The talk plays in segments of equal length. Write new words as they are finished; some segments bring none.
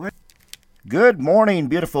Good morning,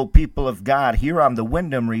 beautiful people of God, here on the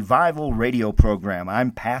Wyndham Revival radio program.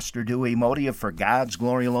 I'm Pastor Dewey Modia for God's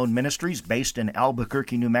Glory Alone Ministries, based in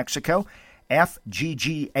Albuquerque, New Mexico.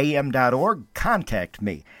 FGGAM.org. Contact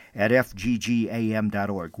me at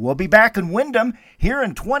FGGAM.org. We'll be back in Wyndham here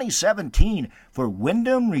in 2017 for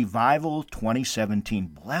Wyndham Revival 2017.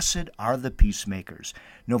 Blessed are the peacemakers.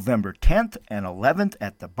 November 10th and 11th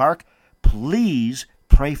at the Bark. Please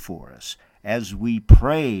pray for us as we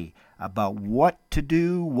pray about what to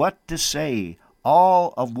do, what to say,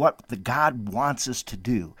 all of what the God wants us to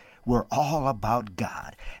do. We're all about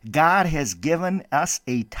God. God has given us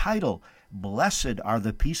a title, Blessed are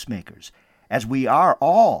the peacemakers, as we are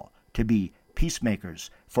all to be peacemakers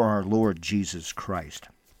for our Lord Jesus Christ.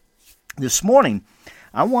 This morning,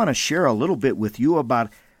 I want to share a little bit with you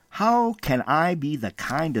about how can I be the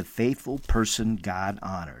kind of faithful person God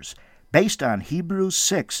honors, based on Hebrews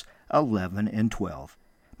 6:11 and 12.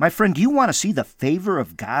 My friend, do you want to see the favor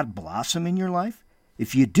of God blossom in your life?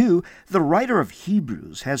 If you do, the writer of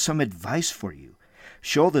Hebrews has some advice for you.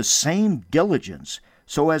 Show the same diligence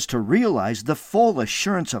so as to realize the full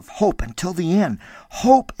assurance of hope until the end.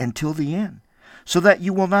 Hope until the end, so that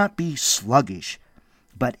you will not be sluggish,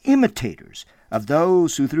 but imitators of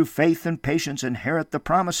those who through faith and patience inherit the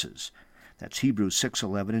promises. That's Hebrews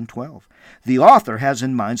 6:11 and 12. The author has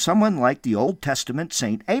in mind someone like the Old Testament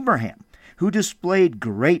saint Abraham, who displayed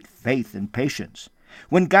great faith and patience.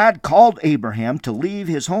 When God called Abraham to leave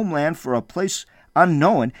his homeland for a place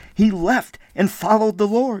unknown, he left and followed the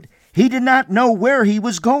Lord. He did not know where he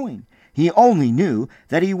was going. He only knew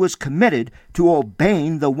that he was committed to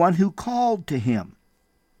obeying the one who called to him.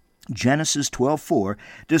 Genesis 12:4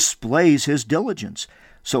 displays his diligence.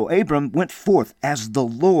 So Abram went forth as the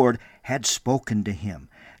Lord had spoken to him.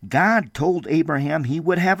 God told Abraham he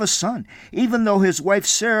would have a son, even though his wife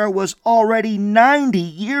Sarah was already 90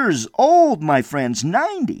 years old, my friends,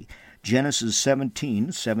 90. Genesis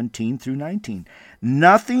 17 through 19.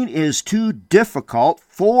 Nothing is too difficult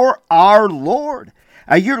for our Lord.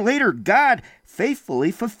 A year later, God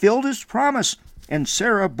faithfully fulfilled his promise, and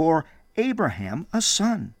Sarah bore Abraham a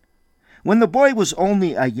son. When the boy was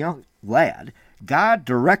only a young lad, God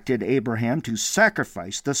directed Abraham to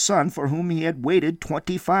sacrifice the son for whom he had waited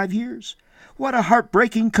 25 years. What a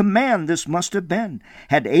heartbreaking command this must have been.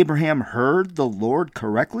 Had Abraham heard the Lord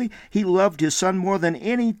correctly, he loved his son more than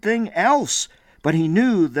anything else. But he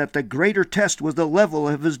knew that the greater test was the level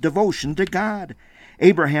of his devotion to God.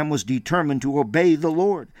 Abraham was determined to obey the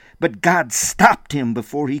Lord, but God stopped him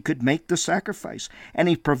before he could make the sacrifice, and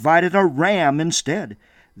he provided a ram instead.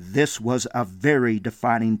 This was a very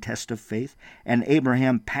defining test of faith, and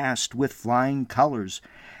Abraham passed with flying colors.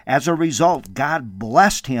 As a result, God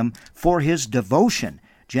blessed him for his devotion.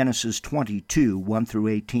 Genesis 22:1 through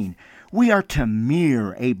 18. We are to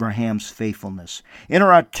mirror Abraham's faithfulness. In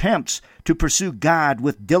our attempts to pursue God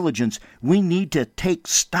with diligence, we need to take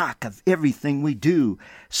stock of everything we do,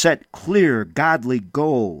 set clear, godly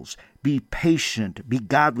goals, be patient, be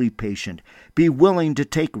godly patient, be willing to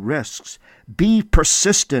take risks, be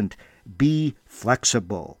persistent, be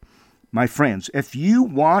flexible. My friends, if you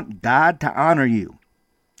want God to honor you,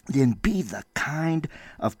 then be the kind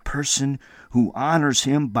of person who honors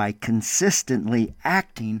him by consistently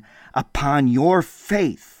acting upon your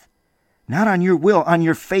faith. Not on your will, on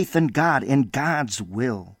your faith in God, in God's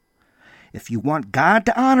will. If you want God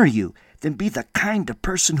to honor you, then be the kind of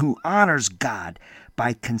person who honors God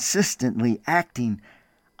by consistently acting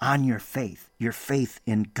on your faith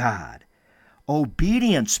in God.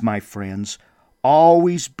 Obedience, my friends,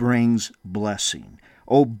 always brings blessing.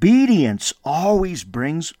 Obedience always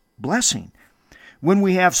brings blessing. When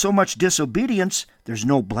we have so much disobedience, there's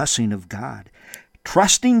no blessing of God.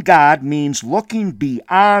 Trusting God means looking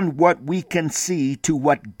beyond what we can see to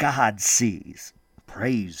what God sees.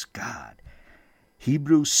 Praise God.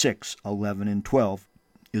 Hebrews 6:11 and 12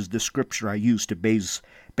 is the scripture I use to base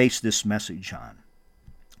this message on.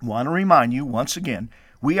 I want to remind you once again,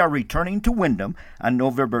 we are returning to Wyndham on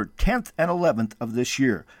November 10th and 11th of this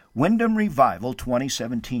year. Wyndham Revival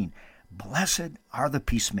 2017. Blessed are the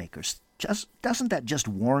peacemakers. Doesn't that just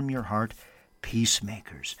warm your heart?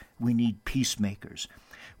 Peacemakers. We need peacemakers.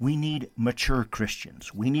 We need mature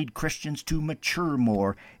Christians. We need Christians to mature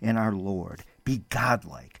more in our Lord. Be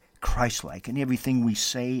godlike, Christ-like in everything we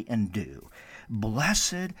say and do.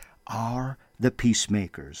 Blessed are the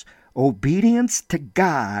peacemakers. Obedience to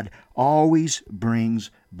God always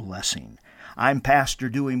brings blessing. I'm Pastor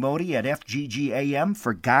Dewey Modi at FGGAM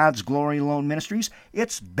for God's Glory Alone Ministries.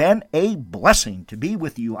 It's been a blessing to be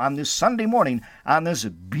with you on this Sunday morning on this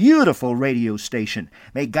beautiful radio station.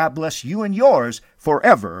 May God bless you and yours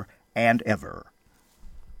forever and ever.